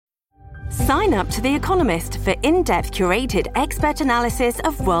Sign up to The Economist for in-depth curated expert analysis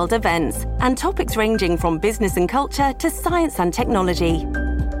of world events and topics ranging from business and culture to science and technology.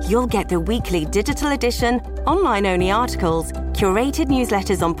 You'll get the weekly digital edition, online-only articles, curated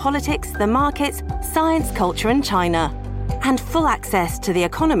newsletters on politics, the markets, science, culture and China, and full access to The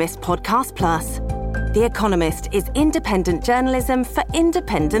Economist Podcast Plus. The Economist is independent journalism for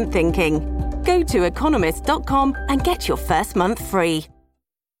independent thinking. Go to economist.com and get your first month free.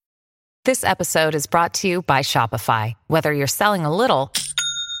 This episode is brought to you by Shopify. Whether you're selling a little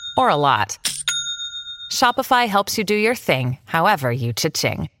or a lot, Shopify helps you do your thing, however you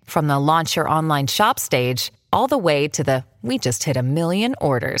cha-ching. From the launch your online shop stage, all the way to the we just hit 1 million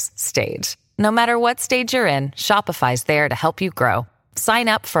orders stage. No matter what stage you're in, Shopify's there to help you grow. Sign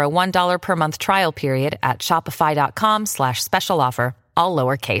up for a $1 per month trial period at shopify.com/special offer, all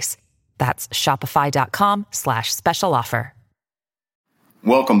lowercase. That's shopify.com/special offer.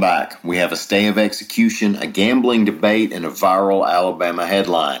 Welcome back. We have a stay of execution, a gambling debate, and a viral Alabama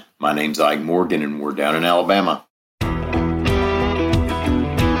headline. My name's Ike Morgan, and we're down in Alabama.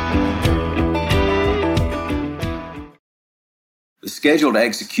 The scheduled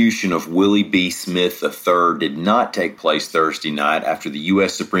execution of Willie B. Smith III did not take place Thursday night after the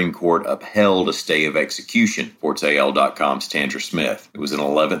U.S. Supreme Court upheld a stay of execution, reports AL.com's Tandra Smith. It was an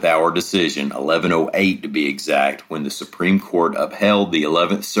 11th hour decision, 11:08 to be exact, when the Supreme Court upheld the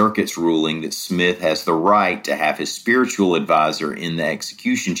 11th Circuit's ruling that Smith has the right to have his spiritual advisor in the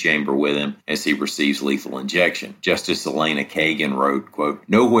execution chamber with him as he receives lethal injection. Justice Elena Kagan wrote, quote,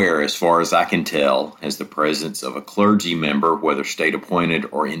 "Nowhere, as far as I can tell, has the presence of a clergy member, whether state-appointed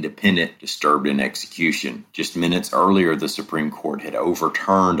or independent, disturbed an execution. Just minutes earlier, the Supreme Court had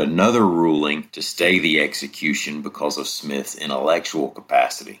overturned another ruling to stay the execution because of Smith's intellectual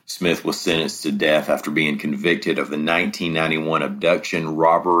capacity. Smith was sentenced to death after being convicted of the 1991 abduction,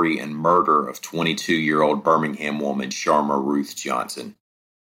 robbery, and murder of 22-year-old Birmingham woman Sharma Ruth Johnson."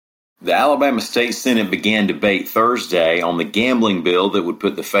 The Alabama State Senate began debate Thursday on the gambling bill that would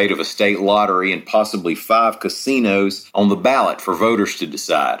put the fate of a state lottery and possibly 5 casinos on the ballot for voters to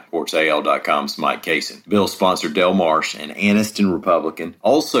decide, reports AL.com's Mike Kaysen. Bill sponsor Del Marsh, an Anniston Republican,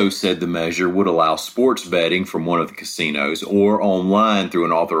 also said the measure would allow sports betting from one of the casinos or online through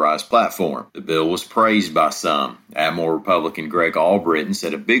an authorized platform. The bill was praised by some. Admiral Republican Greg Albritton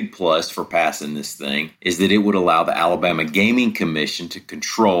said a big plus for passing this thing is that it would allow the Alabama Gaming Commission to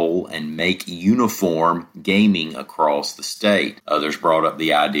control and make uniform gaming across the state. Others brought up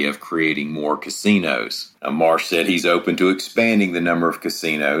the idea of creating more casinos. Marsh said he's open to expanding the number of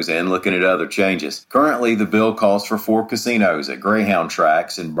casinos and looking at other changes. Currently, the bill calls for 4 casinos at Greyhound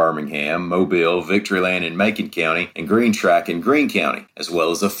Tracks in Birmingham, Mobile, Victoryland in Macon County, and Green Track in Greene County, as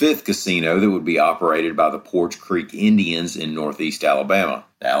well as a 5th casino that would be operated by the Porch Creek Indians in northeast Alabama.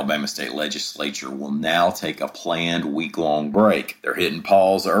 The Alabama State Legislature will now take a planned week-long break. They're hitting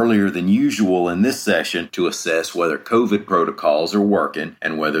pause earlier than usual in this session to assess whether COVID protocols are working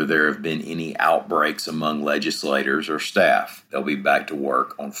and whether there have been any outbreaks among legislators or staff. They'll be back to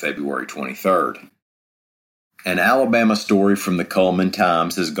work on February 23rd. An Alabama story from the Cullman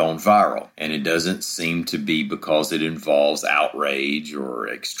Times has gone viral, and it doesn't seem to be because it involves outrage or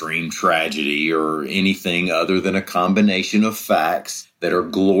extreme tragedy or anything other than a combination of facts that are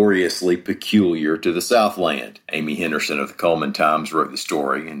gloriously peculiar to the Southland. Amy Henderson of the Cullman Times wrote the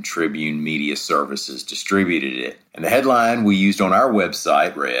story, and Tribune Media Services distributed it. And the headline we used on our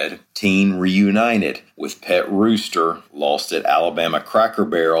website read, "Teen Reunited with Pet Rooster Lost at Alabama Cracker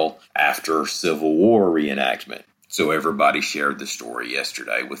Barrel After Civil War Reenactment." So everybody shared the story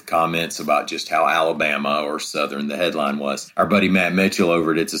yesterday with comments about just how Alabama or Southern the headline was. Our buddy Matt Mitchell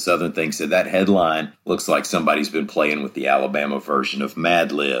over at It's a Southern Thing said that headline looks like somebody's been playing with the Alabama version of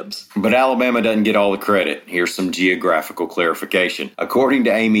Mad Libs. But Alabama doesn't get all the credit. Here's some geographical clarification. According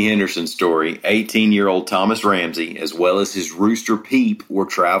to Amy Henderson's story, 18-year-old Thomas Ramsey, as well as his rooster Peep, were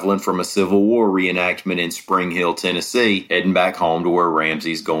traveling from a Civil War reenactment in Spring Hill, Tennessee, heading back home to where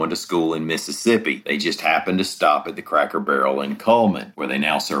Ramsey's going to school in Mississippi. They just happened to stop at the Cracker Barrel in Cullman, where they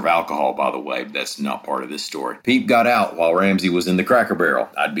now serve alcohol, by the way, but that's not part of this story. Peep got out while Ramsey was in the Cracker Barrel.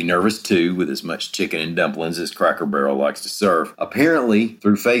 I'd be nervous too, with as much chicken and dumplings as Cracker Barrel likes to serve. Apparently,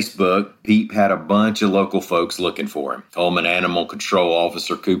 through Facebook, Peep had a bunch of local folks looking for him. Cullman Animal Control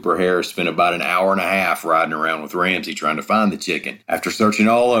Officer Cooper Harris spent about an hour and a half riding around with Ramsey trying to find the chicken. After searching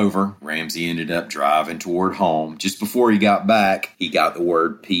all over, Ramsey ended up driving toward home. Just before he got back, he got the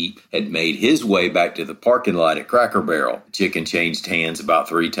word Peep had made his way back to the parking lot at Cracker Barrel. The chicken changed hands about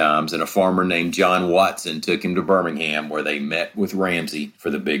 3 times, and a farmer named John Watson took him to Birmingham, where they met with Ramsey for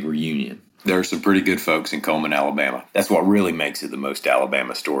the big reunion. There are some pretty good folks in Cullman, Alabama. That's what really makes it the most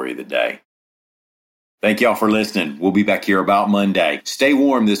Alabama story of the day. Thank y'all for listening. We'll be back here about Monday. Stay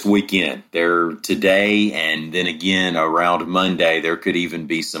warm this weekend. There today and then again around Monday, there could even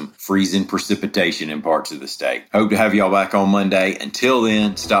be some freezing precipitation in parts of the state. Hope to have y'all back on Monday. Until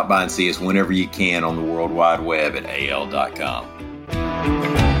then, stop by and see us whenever you can on the World Wide Web at AL.com.